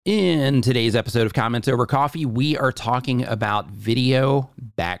In today's episode of Comments Over Coffee, we are talking about video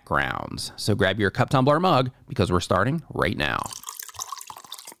backgrounds. So grab your cup, tumbler, mug, because we're starting right now.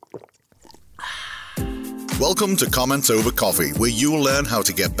 Welcome to Comments Over Coffee, where you'll learn how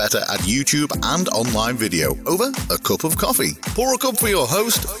to get better at YouTube and online video over a cup of coffee. Pour a cup for your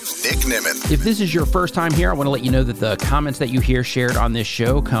host, Nick Nimmin. If this is your first time here, I want to let you know that the comments that you hear shared on this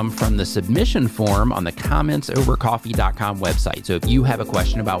show come from the submission form on the commentsovercoffee.com website. So if you have a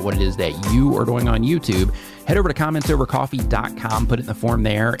question about what it is that you are doing on YouTube, head over to commentsovercoffee.com, put it in the form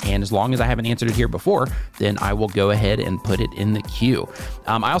there, and as long as I haven't answered it here before, then I will go ahead and put it in the queue.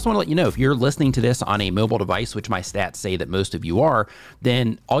 I also want to let you know, if you're listening to this on a mobile device, which my stats say that most of you are,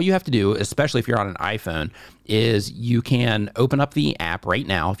 then all you have to do, especially if you're on an iPhone, is you can open up the app right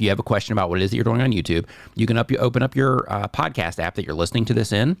now. If you have a question about what it is that you're doing on YouTube, you can open up your podcast app that you're listening to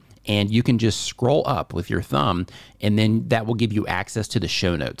this in, and you can just scroll up with your thumb, and then that will give you access to the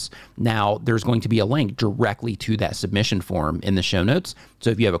show notes. Now, there's going to be a link directly to that submission form in the show notes.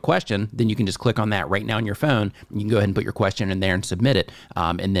 So if you have a question, then you can just click on that right now on your phone. And you can go ahead and put your question in there and submit it.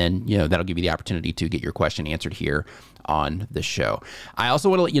 And then, that'll give you the opportunity to get your question answered here on the show. I also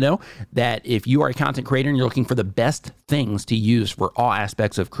want to let you know that if you are a content creator and you're looking for the best things to use for all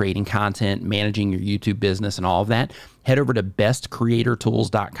aspects of creating content, managing your YouTube business and all of that, head over to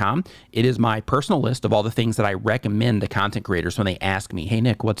bestcreatortools.com. It is my personal list of all the things that I recommend to content creators when they ask me, hey,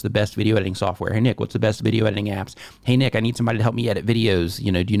 Nick, what's the best video editing software? Hey, Nick, what's the best video editing apps? Hey, Nick, I need somebody to help me edit videos.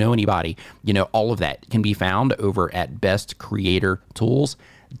 Do you know anybody? All of that can be found over at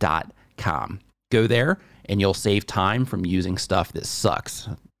bestcreatortools.com. Go there and you'll save time from using stuff that sucks,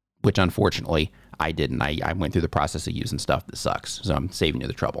 which unfortunately I didn't. I went through the process of using stuff that sucks, so I'm saving you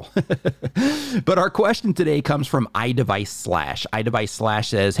the trouble. But our question today comes from iDevice/. iDevice/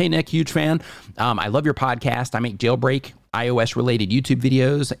 says, hey, Nick, huge fan. I love your podcast. I make jailbreak iOS-related YouTube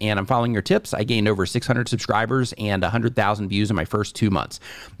videos, and I'm following your tips. I gained over 600 subscribers and 100,000 views in my first 2 months.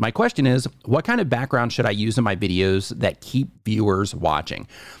 My question is, what kind of background should I use in my videos that keep viewers watching?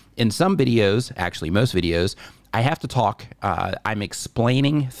 In some videos, actually most videos, I have to talk. I'm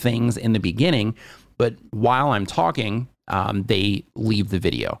explaining things in the beginning, but while I'm talking, they leave the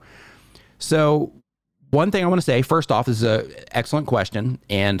video. So one thing I want to say, first off, this is an excellent question,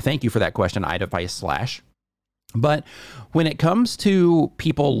 and thank you for that question, iDevice/. But when it comes to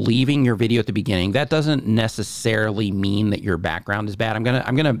people leaving your video at the beginning, that doesn't necessarily mean that your background is bad.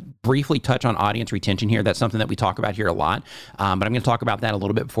 I'm gonna briefly touch on audience retention here. That's something that we talk about here a lot, but I'm gonna talk about that a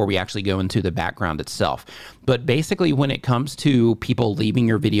little bit before we actually go into the background itself. But basically, when it comes to people leaving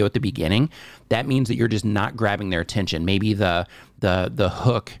your video at the beginning, that means that you're just not grabbing their attention. Maybe the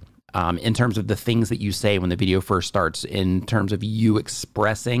hook, in terms of the things that you say when the video first starts, in terms of you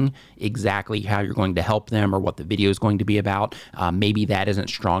expressing exactly how you're going to help them or what the video is going to be about, maybe that isn't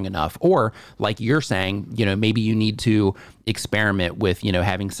strong enough. Or like you're saying, maybe you need to experiment with,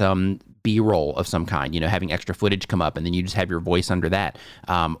 having some B-roll of some kind, having extra footage come up and then you just have your voice under that,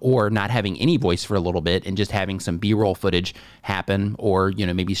 or not having any voice for a little bit and just having some B-roll footage happen, or,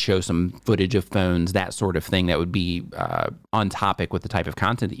 maybe show some footage of phones, that sort of thing that would be on topic with the type of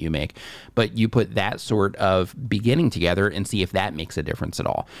content that you make. But you put that sort of beginning together and see if that makes a difference at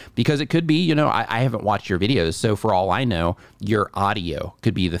all. Because it could be, I haven't watched your videos, so for all I know, your audio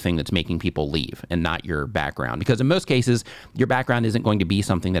could be the thing that's making people leave and not your background. Because in most cases, your background isn't going to be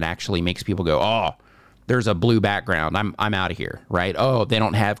something that actually makes people go, oh, there's a blue background, I'm out of here, right? Oh, they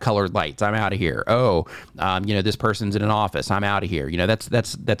don't have colored lights, I'm out of here. Oh, this person's in an office, I'm out of here. That's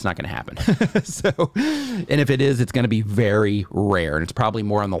not going to happen. So, and if it is, it's going to be very rare, and it's probably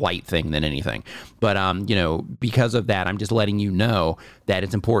more on the light thing than anything. But because of that, I'm just letting you know that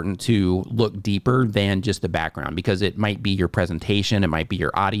it's important to look deeper than just the background, because it might be your presentation, it might be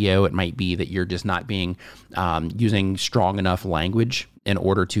your audio, it might be that you're just not being using strong enough language in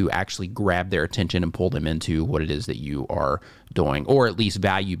order to actually grab their attention and pull them into what it is that you are doing, or at least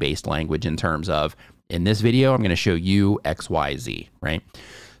value-based language in terms of, in this video, I'm going to show you X, Y, Z, right?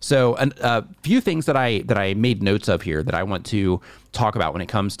 So a few things that I made notes of here that I want to talk about when it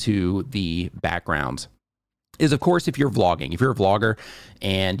comes to the backgrounds is, of course, if you're vlogging, if you're a vlogger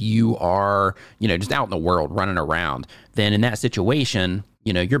and you are, just out in the world running around, then in that situation,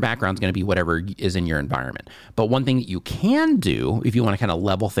 your background's going to be whatever is in your environment. But one thing that you can do, if you want to kind of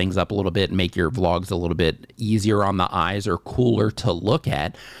level things up a little bit and make your vlogs a little bit easier on the eyes or cooler to look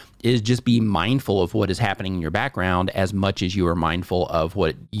at, is just be mindful of what is happening in your background as much as you are mindful of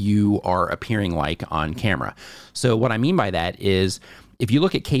what you are appearing like on camera. So what I mean by that is, if you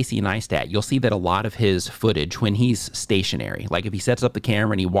look at Casey Neistat, you'll see that a lot of his footage, when he's stationary, like if he sets up the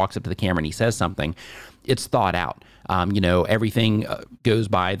camera and he walks up to the camera and he says something, it's thought out. Everything goes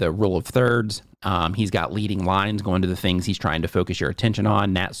by the rule of thirds. He's got leading lines going to the things he's trying to focus your attention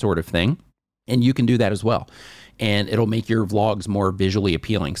on, that sort of thing. And you can do that as well. And it'll make your vlogs more visually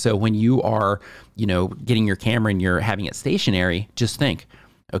appealing. So when you are, getting your camera and you're having it stationary, just think,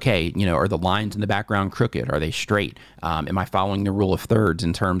 okay, are the lines in the background crooked? Are they straight? Am I following the rule of thirds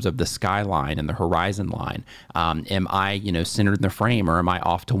in terms of the skyline and the horizon line? Am I, centered in the frame, or am I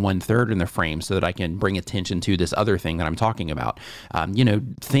off to 1/3 in the frame so that I can bring attention to this other thing that I'm talking about?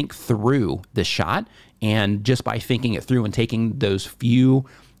 Think through the shot, and just by thinking it through and taking those few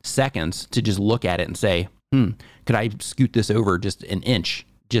seconds to just look at it and say, could I scoot this over just an inch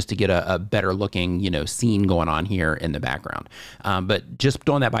just to get a better looking, scene going on here in the background. But just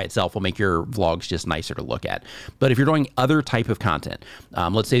doing that by itself will make your vlogs just nicer to look at. But if you're doing other type of content,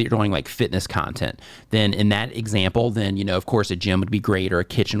 let's say that you're doing like fitness content, then in that example, then, of course a gym would be great, or a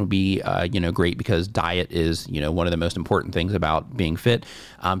kitchen would be, great, because diet is, one of the most important things about being fit.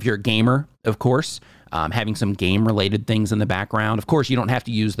 If you're a gamer, of course, having some game related things in the background. Of course, you don't have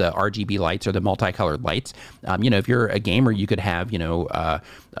to use the RGB lights or the multicolored lights. If you're a gamer, you could have,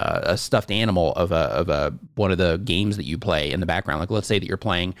 a stuffed animal of one of the games that you play in the background. Like, let's say that you're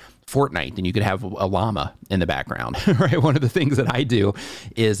playing Fortnite, then you could have a llama in the background, right? One of the things that I do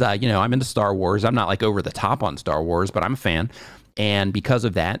is, I'm into Star Wars. I'm not like over the top on Star Wars, but I'm a fan. And because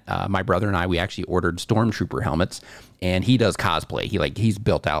of that, my brother and I, we actually ordered Stormtrooper helmets, and he does cosplay. He's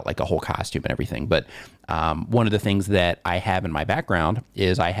built out like a whole costume and everything. But one of the things that I have in my background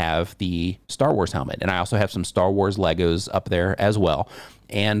is I have the Star Wars helmet, and I also have some Star Wars Legos up there as well.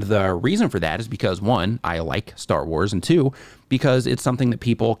 And the reason for that is because, one, I like Star Wars, and two, because it's something that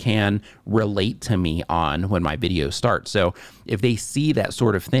people can relate to me on when my videos start. So if they see that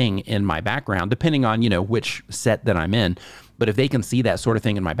sort of thing in my background, depending on, which set that I'm in, but if they can see that sort of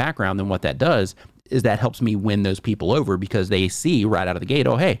thing in my background, then what that does is that helps me win those people over, because they see right out of the gate,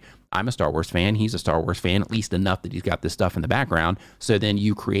 oh, hey, I'm a Star Wars fan. He's a Star Wars fan, at least enough that he's got this stuff in the background. So then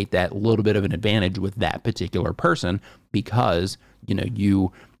you create that little bit of an advantage with that particular person, because,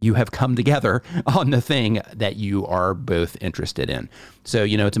 you have come together on the thing that you are both interested in. So,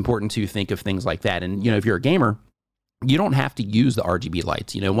 it's important to think of things like that. And, if you're a gamer, you don't have to use the RGB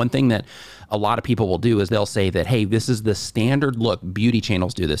lights. One thing that a lot of people will do is they'll say that, hey, this is the standard look. Beauty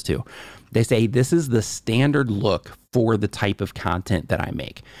channels do this too. They say, this is the standard look for the type of content that I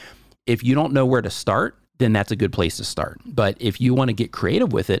make. If you don't know where to start, then that's a good place to start. But if you want to get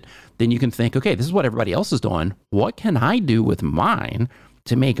creative with it, then you can think, okay, this is what everybody else is doing. What can I do with mine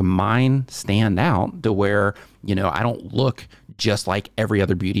to make mine stand out to where, I don't look just like every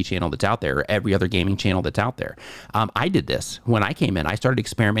other beauty channel that's out there, or every other gaming channel that's out there. I did this when I came in. I started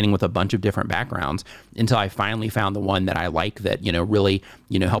experimenting with a bunch of different backgrounds until I finally found the one that I like, that, really,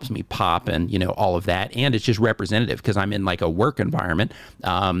 helps me pop, and, all of that. And it's just representative, because I'm in like a work environment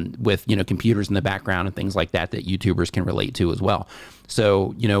with, computers in the background and things like that YouTubers can relate to as well.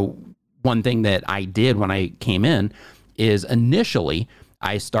 So, one thing that I did when I came in is initially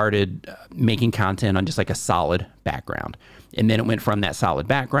I started making content on just like a solid background. And then it went from that solid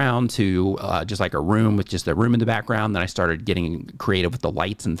background to just like a room with just a room in the background. Then I started getting creative with the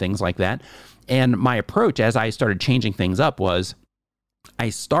lights and things like that. And my approach as I started changing things up was,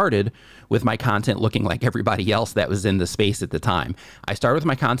 I started with my content looking like everybody else that was in the space at the time. I started with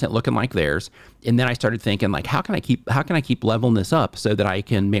my content looking like theirs, and then I started thinking like, how can I keep leveling this up so that I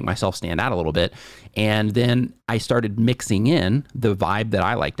can make myself stand out a little bit? And then I started mixing in the vibe that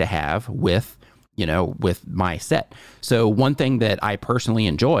I like to have with my set. So one thing that I personally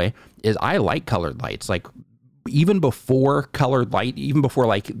enjoy is I like colored lights. Like, even before colored light, even before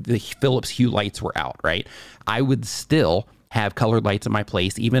like the Philips Hue lights were out, right? I would still have colored lights in my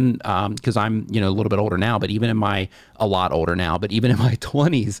place, even because I'm, a little bit older now, but even in a lot older now, but even in my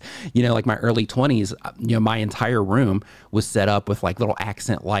 20s, like my early 20s, my entire room was set up with like little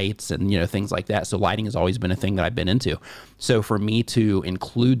accent lights and, things like that. So lighting has always been a thing that I've been into. So for me to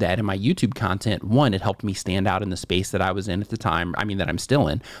include that in my YouTube content, one, it helped me stand out in the space that I was in at the time. I mean, that I'm still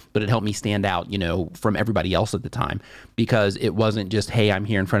in, but it helped me stand out, from everybody else at the time, because it wasn't just, hey, I'm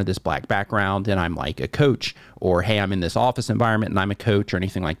here in front of this black background and I'm like a coach, or hey, I'm in this office environment and I'm a coach, or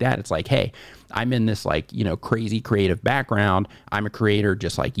anything like that. It's like, hey, I'm in this like, crazy creative background. I'm a creator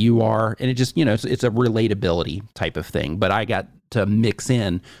just like you are. And it just, it's a relatability type of thing. But I got to mix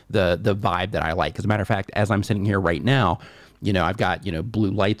in the vibe that I like. As a matter of fact, as I'm sitting here right now, I've got,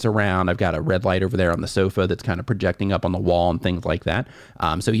 blue lights around. I've got a red light over there on the sofa that's kind of projecting up on the wall and things like that.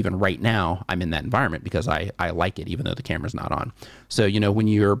 So even right now, I'm in that environment because I like it, even though the camera's not on. So, when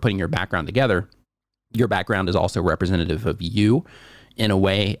you're putting your background together, your background is also representative of you. in a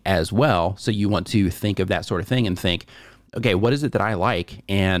way as well. So you want to think of that sort of thing and think, okay, what is it that I like?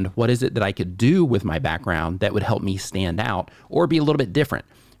 And what is it that I could do with my background that would help me stand out or be a little bit different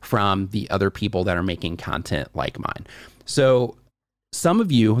from the other people that are making content like mine? So some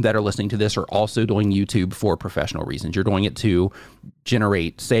of you that are listening to this are also doing YouTube for professional reasons. You're doing it to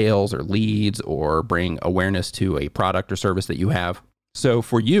generate sales or leads or bring awareness to a product or service that you have. So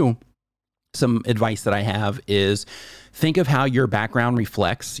for you, some advice that I have is think of how your background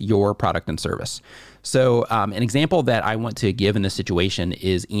reflects your product and service. So an example that I want to give in this situation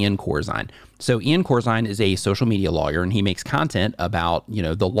is Ian Corzine. So Ian Corzine is a social media lawyer, and he makes content about,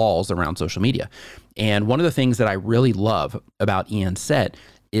 the laws around social media. And one of the things that I really love about Ian's set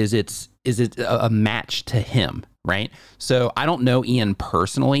is it's a match to him, right? So I don't know Ian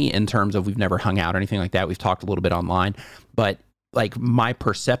personally in terms of we've never hung out or anything like that. We've talked a little bit online, but like my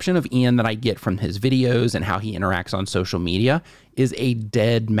perception of Ian that I get from his videos and how he interacts on social media is a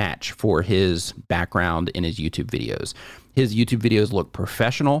dead match for his background in his YouTube videos. His YouTube videos look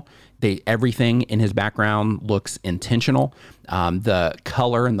professional. Everything in his background looks intentional. The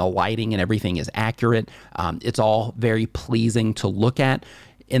color and the lighting and everything is accurate. It's all very pleasing to look at.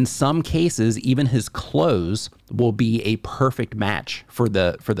 In some cases, even his clothes will be a perfect match for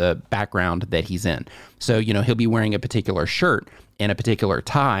the background that he's in. So, he'll be wearing a particular shirt and a particular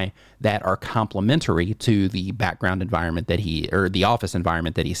tie that are complementary to the background environment or the office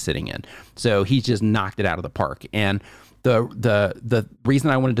environment that he's sitting in. So he's just knocked it out of the park. And the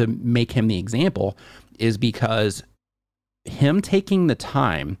reason I wanted to make him the example is because him taking the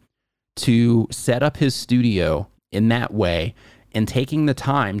time to set up his studio in that way and taking the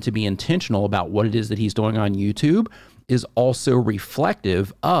time to be intentional about what it is that he's doing on YouTube is also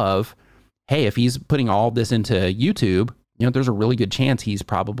reflective of, hey, if he's putting all this into YouTube, there's a really good chance he's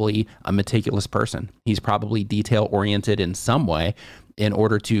probably a meticulous person. He's probably detail oriented in some way in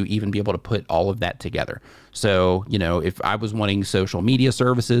order to even be able to put all of that together. So, if I was wanting social media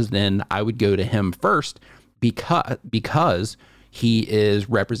services, then I would go to him first because he is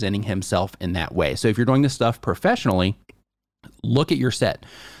representing himself in that way. So if you're doing this stuff professionally, look at your set.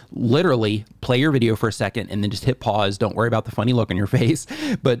 Literally play your video for a second and then just hit pause. Don't worry about the funny look on your face,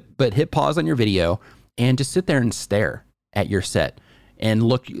 but hit pause on your video and just sit there and stare at your set and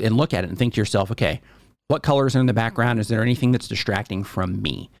look at it and think to yourself, okay, what colors are in the background? Is there anything that's distracting from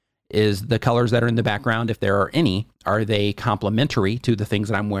me? Is the colors that are in the background, if there are any, are they complementary to the things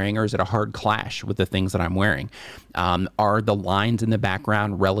that I'm wearing, or is it a hard clash with the things that I'm wearing? Are the lines in the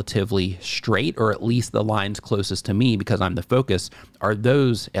background relatively straight, or at least the lines closest to me because I'm the focus, are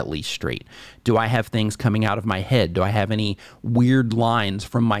those at least straight? Do I have things coming out of my head? Do I have any weird lines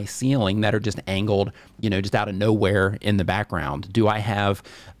from my ceiling that are just angled, just out of nowhere in the background? Do I have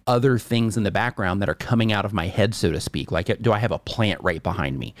other things in the background that are coming out of my head, so to speak? Like, do I have a plant right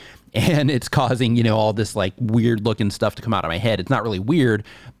behind me and it's causing, all this like weird looking stuff to come out of my head? It's not really weird,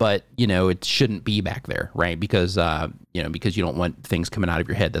 but it shouldn't be back there, right? Because because you don't want things coming out of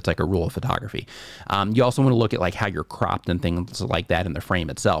your head. That's like a rule of photography. You also want to look at like how you're cropped and things like that in the frame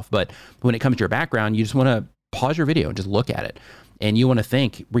itself. But when it comes to your background, you just want to pause your video and just look at it. And you want to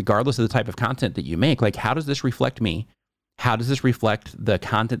think, regardless of the type of content that you make, like, how does this reflect me? How does this reflect the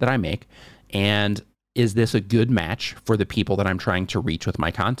content that I make? And is this a good match for the people that I'm trying to reach with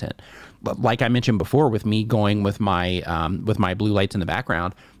my content? But like I mentioned before, with me going with my blue lights in the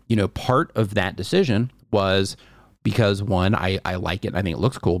background, part of that decision was because, one, I like it and I think it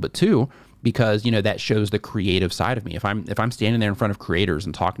looks cool, but two, because that shows the creative side of me. If I'm standing there in front of creators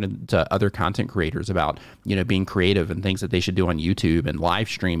and talking to other content creators about being creative and things that they should do on YouTube and live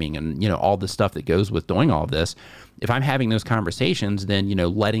streaming and all the stuff that goes with doing all of this, if I'm having those conversations, then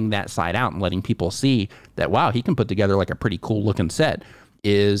letting that side out and letting people see that, wow, he can put together like a pretty cool looking set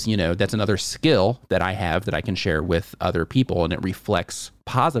is, that's another skill that I have that I can share with other people, and it reflects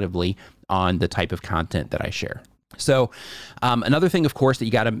positively on the type of content that I share. So another thing, of course, that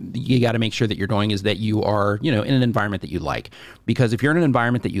you got to make sure that you're doing is that you are, in an environment that you like. Because if you're in an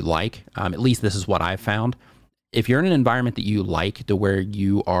environment that you like, at least this is what I've found, if you're in an environment that you like, to where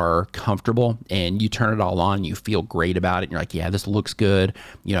you are comfortable and you turn it all on, you feel great about it, and you're like, yeah, this looks good.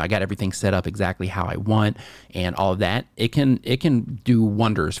 I got everything set up exactly how I want and all of that. It can do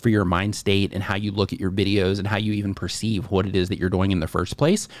wonders for your mind state and how you look at your videos and how you even perceive what it is that you're doing in the first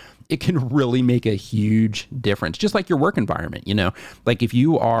place. It can really make a huge difference, just like your work environment. Like if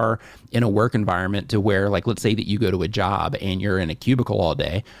you are in a work environment to where, like, let's say that you go to a job and you're in a cubicle all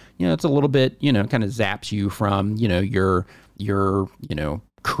day, it's a little bit, kind of zaps you from, your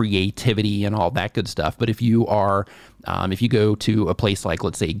creativity and all that good stuff. But if you are, if you go to a place like,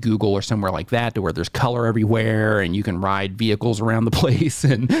 let's say, Google or somewhere like that, to where there's color everywhere and you can ride vehicles around the place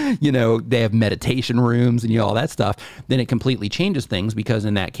and, they have meditation rooms and all that stuff, then it completely changes things, because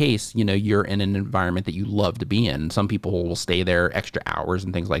in that case, you're in an environment that you love to be in. Some people will stay there extra hours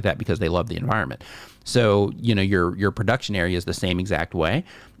and things like that because they love the environment. So, your production area is the same exact way.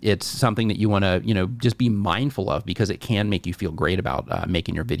 It's something that you want to, just be mindful of, because it can make you feel great about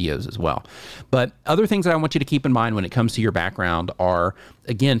making your videos as well. But other things that I want you to keep in mind when it comes to your background are,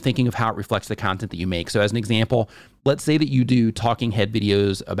 again, thinking of how it reflects the content that you make. So as an example, let's say that you do talking head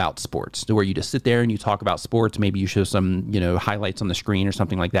videos about sports, to where you just sit there and you talk about sports. Maybe you show some, highlights on the screen or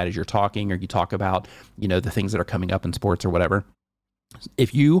something like that as you're talking, or you talk about, the things that are coming up in sports or whatever.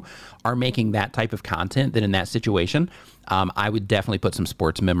 If you are making that type of content, then in that situation, I would definitely put some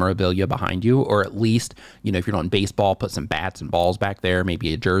sports memorabilia behind you, or at least, if you're doing baseball, put some bats and balls back there,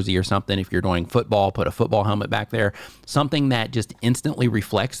 maybe a jersey or something. If you're doing football, put a football helmet back there, something that just instantly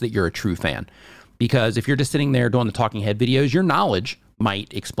reflects that you're a true fan. Because if you're just sitting there doing the talking head videos, your knowledge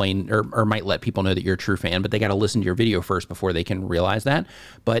might explain or might let people know that you're a true fan, but they got to listen to your video first before they can realize that.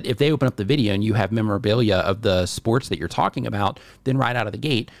 But if they open up the video and you have memorabilia of the sports that you're talking about, then right out of the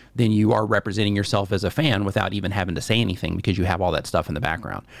gate, then you are representing yourself as a fan without even having to say anything, because you have all that stuff in the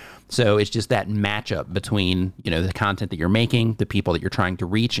background. So it's just that matchup between, the content that you're making, the people that you're trying to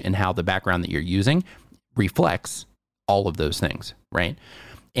reach, and how the background that you're using reflects all of those things, right?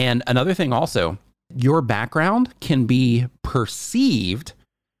 And another thing also, your background can be perceived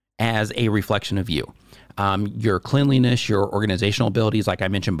as a reflection of you. Your cleanliness, your organizational abilities, like I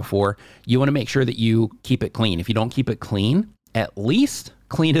mentioned before, you want to make sure that you keep it clean. If you don't keep it clean, at least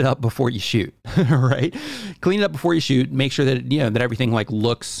clean it up before you shoot, right? Clean it up before you shoot. Make sure that, that everything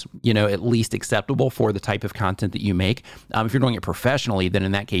looks, at least acceptable for the type of content that you make. If you're doing it professionally, then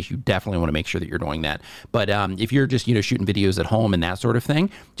in that case, you definitely want to make sure that you're doing that. But if you're just, shooting videos at home and that sort of thing,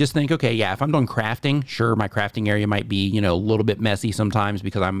 just think, okay, yeah, if I'm doing crafting, sure, my crafting area might be, a little bit messy sometimes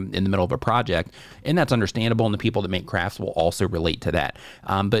because I'm in the middle of a project, and that's understandable. And the people that make crafts will also relate to that.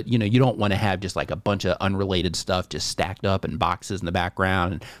 But, you don't want to have just a bunch of unrelated stuff just stacked up in boxes in the background,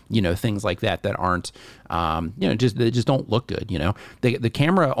 and things like that aren't they just don't look good. The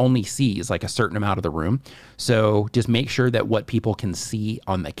camera only sees a certain amount of the room, so just make sure that what people can see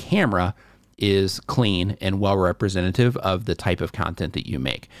on the camera is clean and well representative of the type of content that you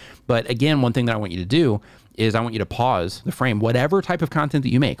make. But again, one thing that I want you to do is I want you to pause the frame, whatever type of content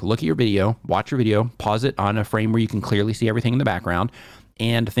that you make. Look at your video, watch your video, pause it on a frame where you can clearly see everything in the background,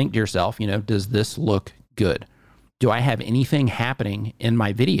 and think to yourself, does this look good? Do I have anything happening in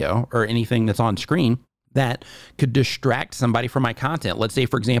my video or anything that's on screen that could distract somebody from my content? Let's say,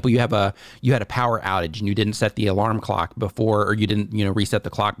 for example, you had a power outage and you didn't set the alarm clock before, or you didn't, reset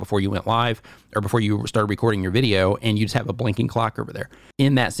the clock before you went live or before you started recording your video, and you just have a blinking clock over there.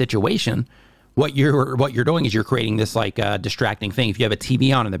 In that situation, what you're doing is you're creating this distracting thing. If you have a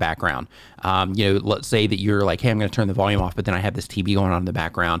TV on in the background, let's say that you're hey, I'm going to turn the volume off, but then I have this TV going on in the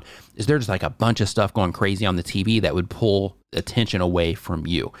background. Is there just a bunch of stuff going crazy on the TV that would pull attention away from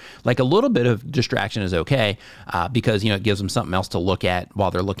you? A little bit of distraction is okay, because, it gives them something else to look at while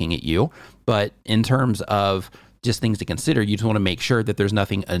they're looking at you. But in terms of just things to consider, you just want to make sure that there's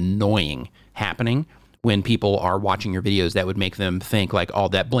nothing annoying happening when people are watching your videos that would make them think oh,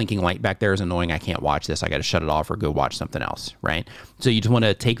 that blinking light back there is annoying. I can't watch this. I got to shut it off or go watch something else, right? So you just want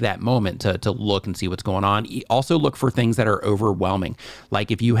to take that moment to look and see what's going on. Also look for things that are overwhelming.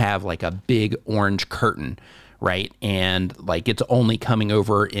 If you have a big orange curtain, right? And it's only coming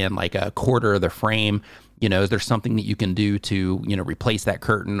over in a quarter of the frame. Is there something that you can do to, replace that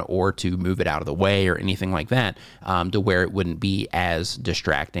curtain or to move it out of the way or anything like that, to where it wouldn't be as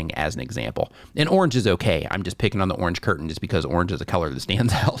distracting, as an example? And orange is okay. I'm just picking on the orange curtain just because orange is a color that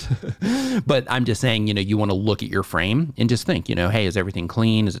stands out. But I'm just saying, you want to look at your frame and just think, hey, is everything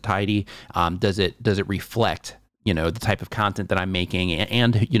clean? Is it tidy? Does it reflect the type of content that I'm making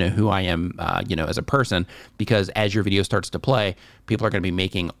and who I am, as a person? Because as your video starts to play, people are going to be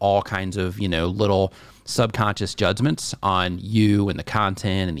making all kinds of, little subconscious judgments on you and the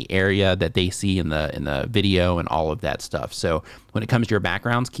content and the area that they see in the video and all of that stuff. So when it comes to your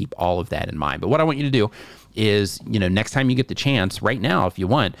backgrounds, keep all of that in mind. But what I want you to do is, next time you get the chance, right now, if you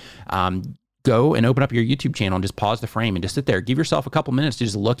want, go and open up your YouTube channel and just pause the frame and just sit there. Give yourself a couple minutes to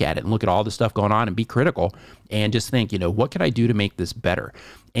just look at it and look at all the stuff going on and be critical and just think, what could I do to make this better?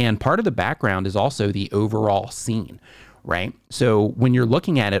 And part of the background is also the overall scene, right? So when you're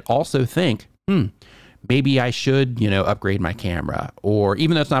looking at it, also think, maybe I should, upgrade my camera, or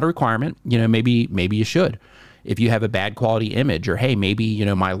even though it's not a requirement, maybe you should. if you have a bad quality image, or hey, maybe, you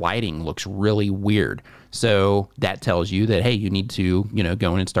know, my lighting looks really weird. So that tells you that, hey, you need to, you know,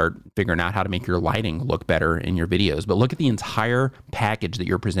 go in and start figuring out how to make your lighting look better in your videos. But look at the entire package that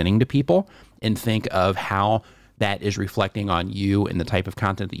you're presenting to people and think of how that is reflecting on you and the type of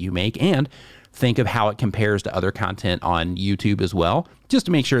content that you make, and think of how it compares to other content on YouTube as well, just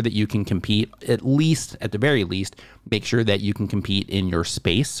to make sure that you can compete, at the very least, make sure that you can compete in your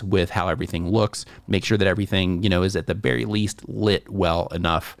space with how everything looks, make sure that everything, you know, is at the very least lit well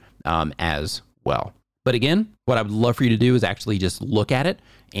enough as well. But again, what I would love for you to do is actually just look at it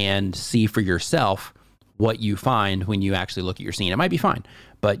and see for yourself what you find when you actually look at your scene. It might be fine,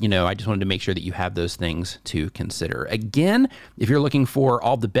 but, you know, I just wanted to make sure that you have those things to consider. Again, if you're looking for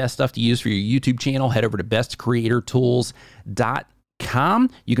all the best stuff to use for your YouTube channel, head over to bestcreatortools.com.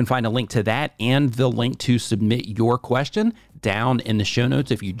 You can find a link to that and the link to submit your question down in the show notes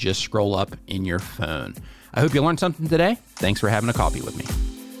if you just scroll up in your phone. I hope you learned something today. Thanks for having a coffee with me.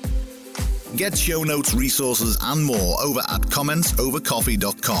 Get show notes, resources, and more over at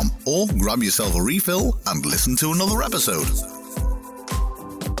commentsovercoffee.com, or grab yourself a refill and listen to another episode.